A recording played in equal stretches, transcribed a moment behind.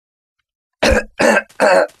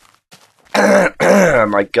Oh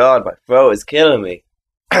my god, my throat is killing me.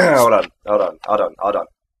 Hold on.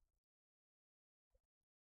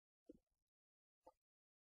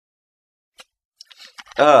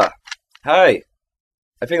 Hi.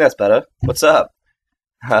 I think that's better. What's up?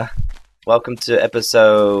 Welcome to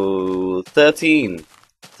episode 13.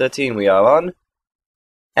 13 we are on.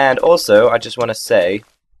 And also, I just want to say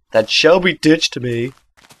that Shelby ditched me.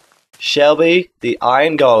 Shelby, the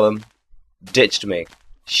Iron Golem, ditched me.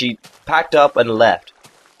 She packed up and left.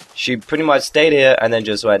 She pretty much stayed here and then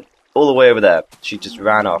just went all the way over there. She just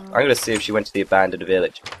ran off. I'm going to see if she went to the abandoned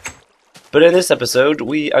village. But in this episode,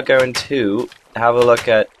 we are going to have a look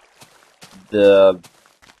at the...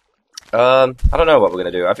 I don't know what we're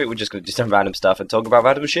going to do. I think we're just going to do some random stuff and talk about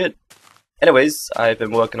random shit. Anyways, I've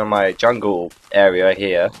been working on my jungle area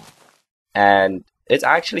here. And it's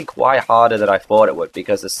actually quite harder than I thought it would,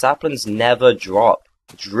 because the saplings never drop.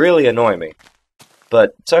 It's really annoying me.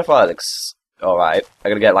 But so far it looks alright. I'm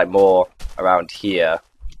going to get like more around here.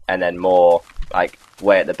 And then more like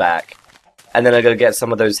way at the back. And then I'm going to get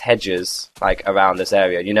some of those hedges like around this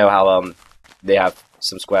area. You know how they have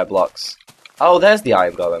some square blocks. Oh, there's the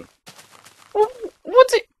Iron Golem.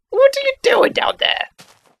 What are you doing down there?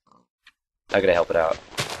 I'm gonna help it out.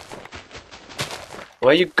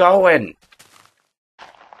 Where are you going?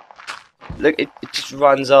 Look, it just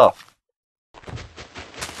runs off.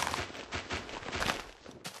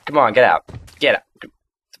 Come on, get out. Get out.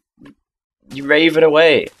 You're raving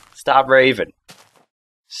away. Stop raving.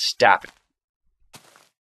 Stop it.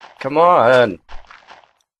 Come on.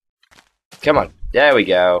 Come on. There we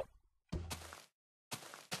go.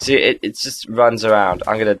 See, it just runs around.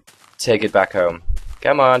 I'm gonna take it back home.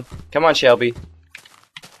 Come on. Come on, Shelby.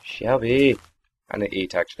 Shelby. I need to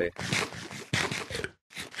eat, actually.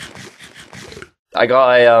 I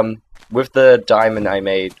got a, with the diamond I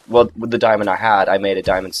made, well, with the diamond I had, I made a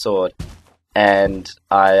diamond sword. And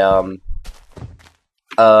I'm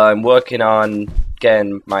working on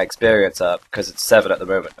getting my experience up, because it's 7 at the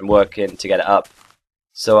moment. I'm working to get it up.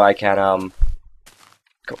 So I can,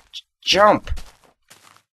 go, jump!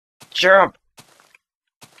 Jump!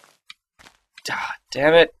 Ah,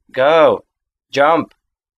 damn it! Go! Jump!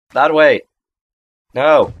 That way!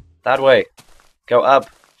 No! That way! Go up!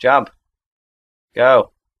 Jump!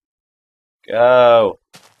 Go! Go!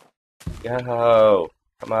 Go!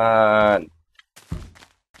 Come on!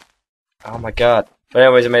 Oh my god. But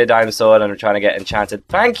anyways, I made a diamond sword and I'm trying to get enchanted.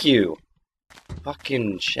 Thank you!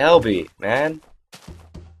 Fucking Shelby, man.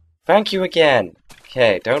 Thank you again.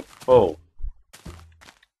 Okay, don't fall.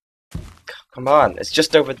 Come on, it's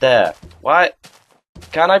just over there. What?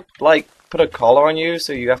 Can't I, like, put a collar on you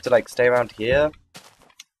so you have to, like, stay around here?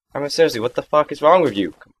 I mean, seriously, what the fuck is wrong with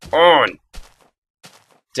you? Come on!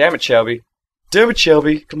 Damn it, Shelby. Damn it,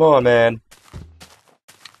 Shelby. Come on, man.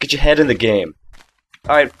 Get your head in the game.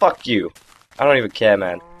 Alright, fuck you. I don't even care,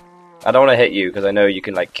 man. I don't want to hit you, because I know you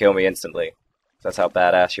can, like, kill me instantly. That's how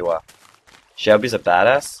badass you are. Shelby's a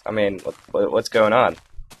badass? I mean, what's going on?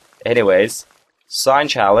 Anyways, sign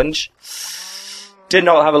challenge. Did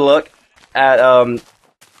not have a look at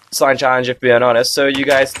sign challenge, if being honest. So you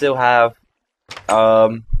guys still have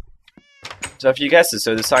so if you guess it,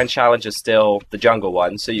 so the sign challenge is still the jungle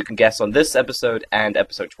one. So you can guess on this episode and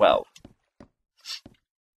episode 12.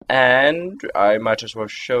 And I might as well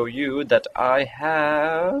show you that I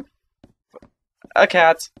have a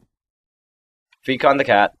cat. Vecon the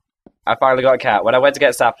cat. I finally got a cat. When I went to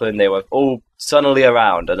get sapling, they were all suddenly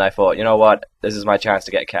around, and I thought, you know what? This is my chance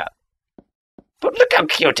to get a cat. But look how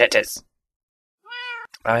cute it is!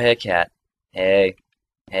 Oh, hey, cat. Hey.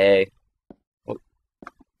 Hey. What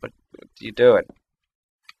are you doing?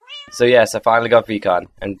 So, yes, I finally got Vecon,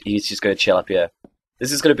 and he's just gonna chill up here.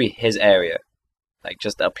 This is gonna be his area. Like,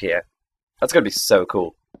 just up here. That's gonna be so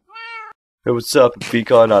cool. Hey, what's up,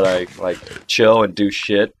 Vecon? I, like, chill and do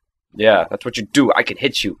shit. Yeah, that's what you do. I can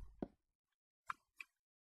hit you.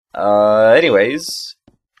 Anyways,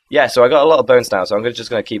 yeah, so I got a lot of bones now, so I'm just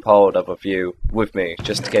gonna keep hold of a few with me,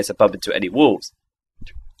 just in case I bump into any wolves.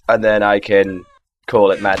 And then I can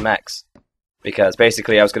call it Mad Max. Because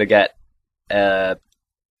basically I was gonna get, well,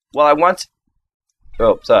 I wanted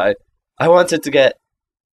to get,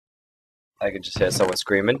 I could just hear someone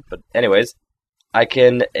screaming, but anyways, I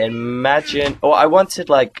can imagine, I wanted,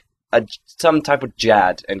 like, some type of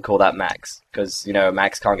Jad and call that Max, because, you know,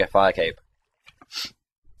 Max can't get Fire Cape.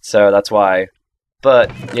 So that's why.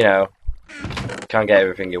 But, you know, can't get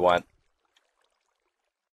everything you want.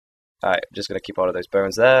 Alright, I'm just gonna keep all of those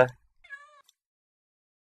bones there.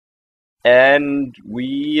 And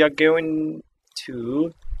we are going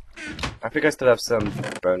to... I think I still have some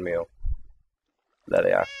bone meal. There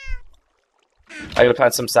they are. I'm gonna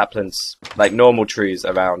plant some saplings, like normal trees,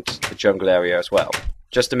 around the jungle area as well,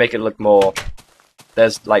 just to make it look more.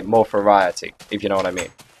 There's like more variety, if you know what I mean.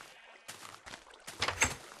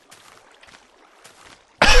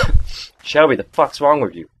 Shelby, the fuck's wrong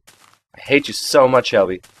with you? I hate you so much,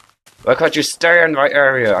 Shelby. Why can't you stay in my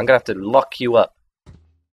area? I'm gonna have to lock you up.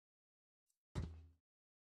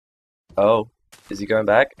 Oh, is he going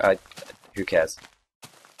back? Who cares?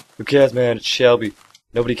 Who cares, man? It's Shelby.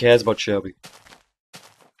 Nobody cares about Shelby.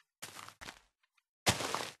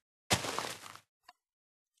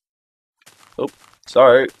 Oh,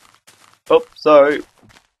 sorry. Oh, sorry.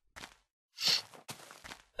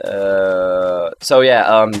 So yeah,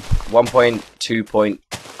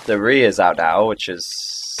 1.2.3 is out now, which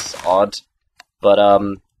is odd. But,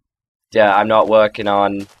 yeah, I'm not working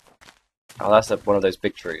on... Oh, that's one of those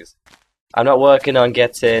big trees. I'm not working on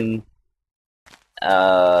getting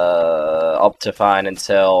Optifine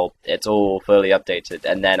until it's all fully updated,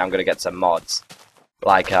 and then I'm gonna get some mods.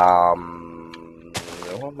 Like, what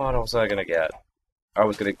mod was I gonna get? I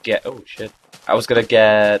was gonna get... Oh, shit. I was gonna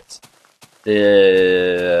get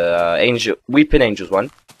the Weeping Angels one,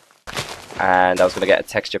 and I was gonna get a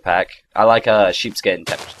texture pack. I like a sheepskin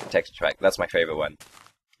texture pack. That's my favorite one,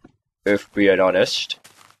 if being honest.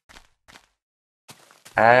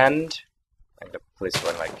 And I'm gonna place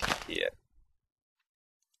one like here.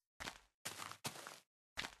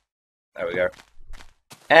 There we go.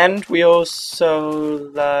 And we also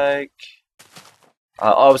like.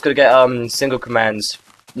 I was gonna get single commands.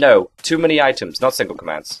 No, too many items, not single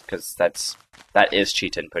commands, because that is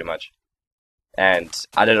cheating pretty much. And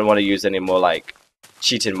I didn't want to use any more like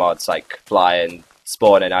cheating mods like fly and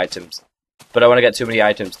spawn and items. But I want to get too many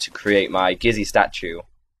items to create my Gizzy statue,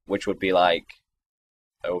 which would be like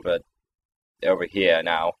over here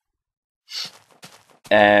now.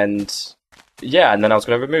 And yeah, and then I was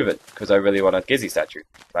going to remove it because I really want a Gizzy statue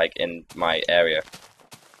like in my area.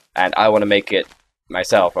 And I want to make it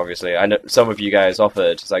myself, obviously. I know some of you guys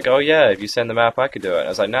offered. It's like, oh yeah, if you send the map, I could do it. And I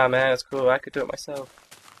was like, nah, man, it's cool. I could do it myself.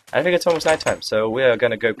 I think it's almost nighttime, so we are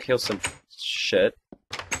gonna go kill some shit,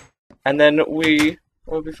 and then we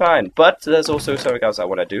will be fine. But there's also something else I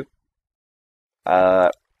want to do.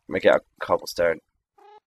 Make it a cobblestone.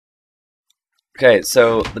 Okay,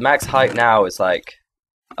 so the max height now is like,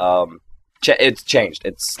 it's changed.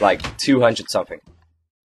 It's like 200 something.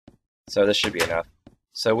 So this should be enough.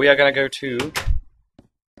 So we are gonna go to.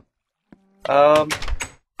 I'm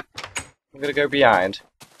gonna go behind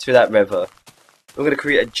to that river. We're gonna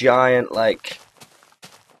create a giant, like,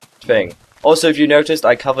 thing. Also, if you noticed,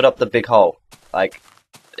 I covered up the big hole. Like,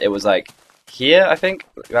 it was like here, I think,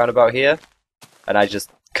 around about here, and I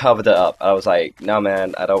just covered it up. I was like, no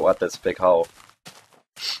man, I don't want this big hole.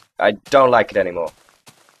 I don't like it anymore.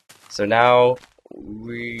 So now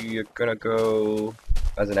we are gonna go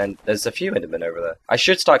as an end. There's a few Endermen over there. I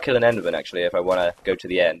should start killing Endermen actually if I want to go to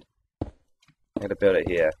the end. I'm gonna build it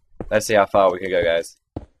here. Let's see how far we can go, guys.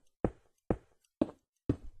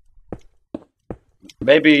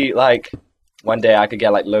 Maybe like one day I could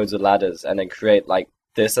get like loads of ladders and then create like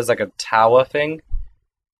this as like a tower thing.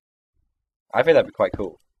 I think that'd be quite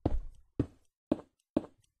cool.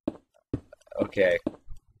 Okay.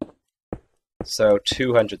 So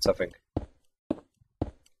 200 something.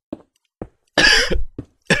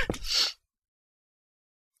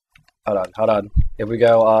 Hold on. If we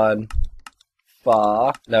go on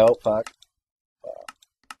far, no, fuck.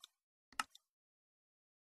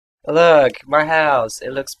 Look, my house.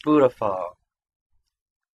 It looks beautiful.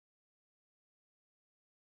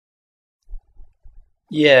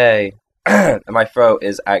 Yay. My throat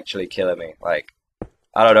is actually killing me. Like,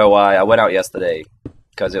 I don't know why. I went out yesterday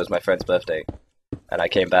because it was my friend's birthday. And I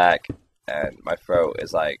came back and my throat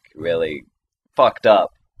is like really fucked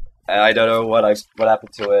up. And I don't know what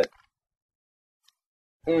happened to it.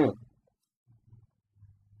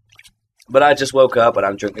 But I just woke up and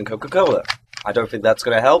I'm drinking Coca-Cola. I don't think that's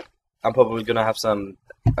gonna help. I'm probably gonna have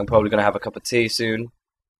a cup of tea soon.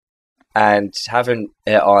 And having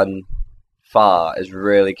it on far is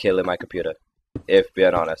really killing my computer, if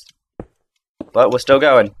being honest. But we're still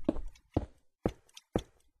going.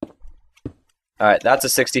 Alright, that's a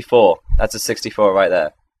 64. That's a 64 right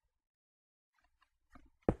there.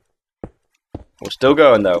 We're still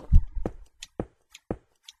going though.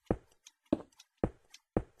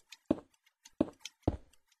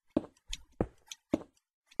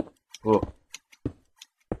 Ooh.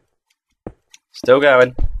 Still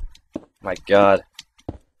going. My god.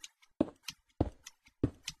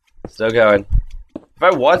 Still going. If I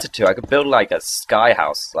wanted to, I could build like a sky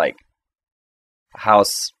house, like a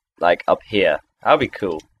house like up here. That would be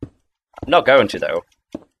cool. I'm not going to though.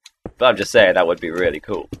 But I'm just saying that would be really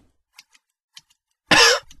cool.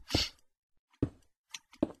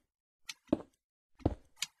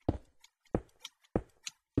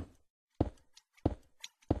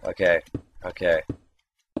 Okay, okay.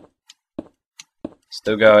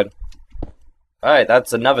 Still going. Alright,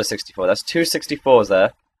 that's another 64. That's 2 64s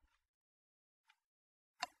there.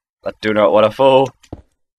 I do not want to fall.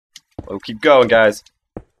 We'll keep going, guys.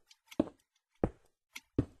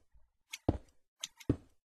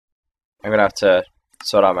 I'm gonna have to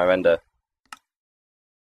sort out my render.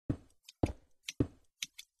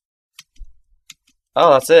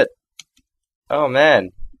 Oh, that's it. Oh,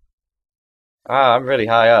 man. Ah, I'm really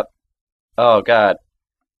high up. Oh, God.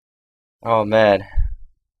 Oh, man.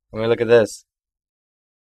 Let me look at this.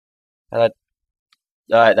 Alright,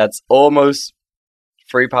 that's almost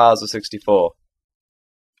 3 piles of 64.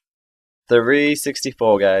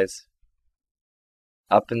 364, guys.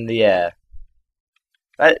 Up in the air.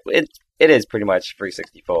 It is pretty much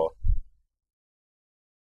 364.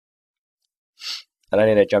 And I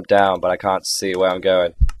need to jump down, but I can't see where I'm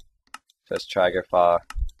going. Let's try to go far.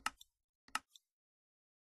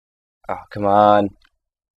 Oh, come on.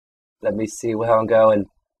 Let me see where I'm going.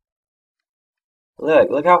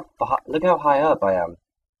 Look how high up I am.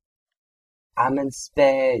 I'm in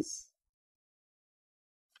space.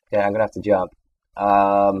 Okay, I'm gonna have to jump.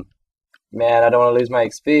 Man, I don't want to lose my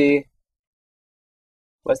XP.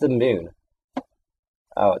 Where's the moon?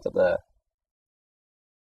 Oh, it's up there.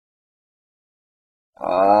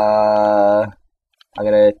 I'm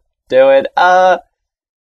gonna do it. Oh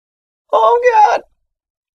God!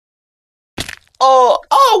 Oh,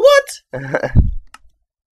 what?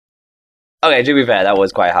 Okay, to be fair, that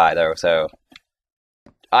was quite high though, so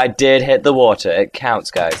I did hit the water. It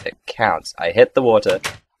counts, guys. It counts. I hit the water.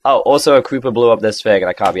 Oh, also a creeper blew up this thing, and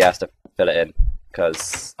I can't be asked to fill it in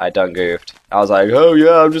because I done goofed. I was like, oh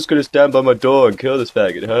yeah, I'm just gonna stand by my door and kill this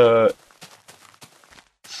faggot.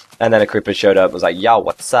 And then a creeper showed up, was like, yo,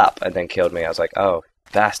 what's up? And then killed me. I was like, oh,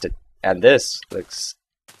 bastard. And this looks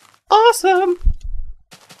awesome.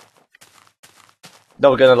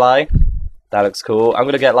 Not gonna lie, that looks cool. I'm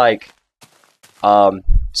gonna get like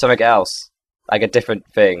something else, like a different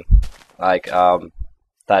thing, like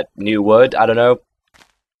that new wood. I don't know,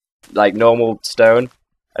 like normal stone.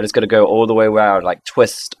 And it's gonna go all the way around, like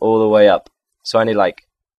twist all the way up. So I need like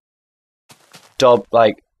 4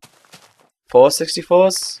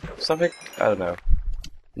 64s, something. I don't know,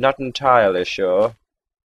 not entirely sure.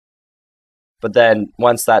 But then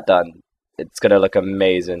once that's done, it's gonna look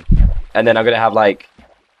amazing. And then I'm gonna have like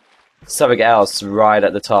something else right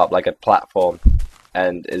at the top, like a platform,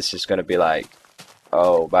 and it's just gonna be like,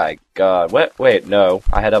 oh my god. Wait, no,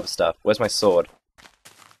 I had other stuff. Where's my sword?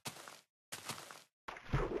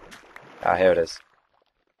 Ah, here it is.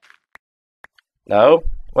 No?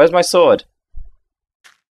 Where's my sword?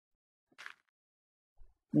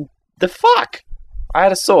 The fuck? I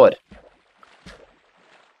had a sword.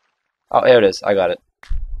 Oh, here it is. I got it.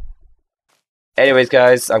 Anyways,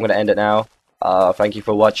 guys, I'm gonna end it now. Thank you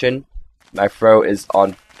for watching. My throat is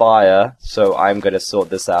on fire, so I'm gonna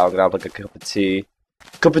sort this out. I'm gonna have like a cup of tea.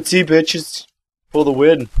 Cup of tea, bitches, for the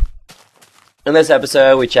win. In this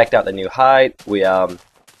episode, we checked out the new height. We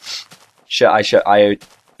I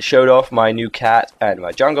showed off my new cat and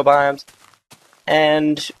my jungle biomes,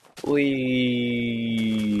 and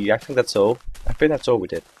I think that's all. I think that's all we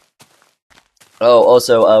did. Oh,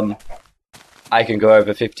 also, I can go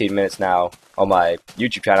over 15 minutes now on my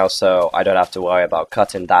YouTube channel, so I don't have to worry about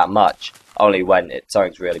cutting that much. Only when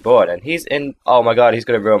something's really bored. And he's in. Oh my god, he's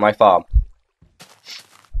gonna ruin my farm.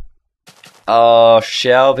 Oh,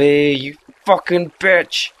 Shelby, you fucking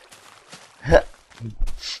bitch.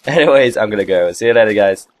 Anyways, I'm gonna go. See you later,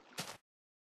 guys.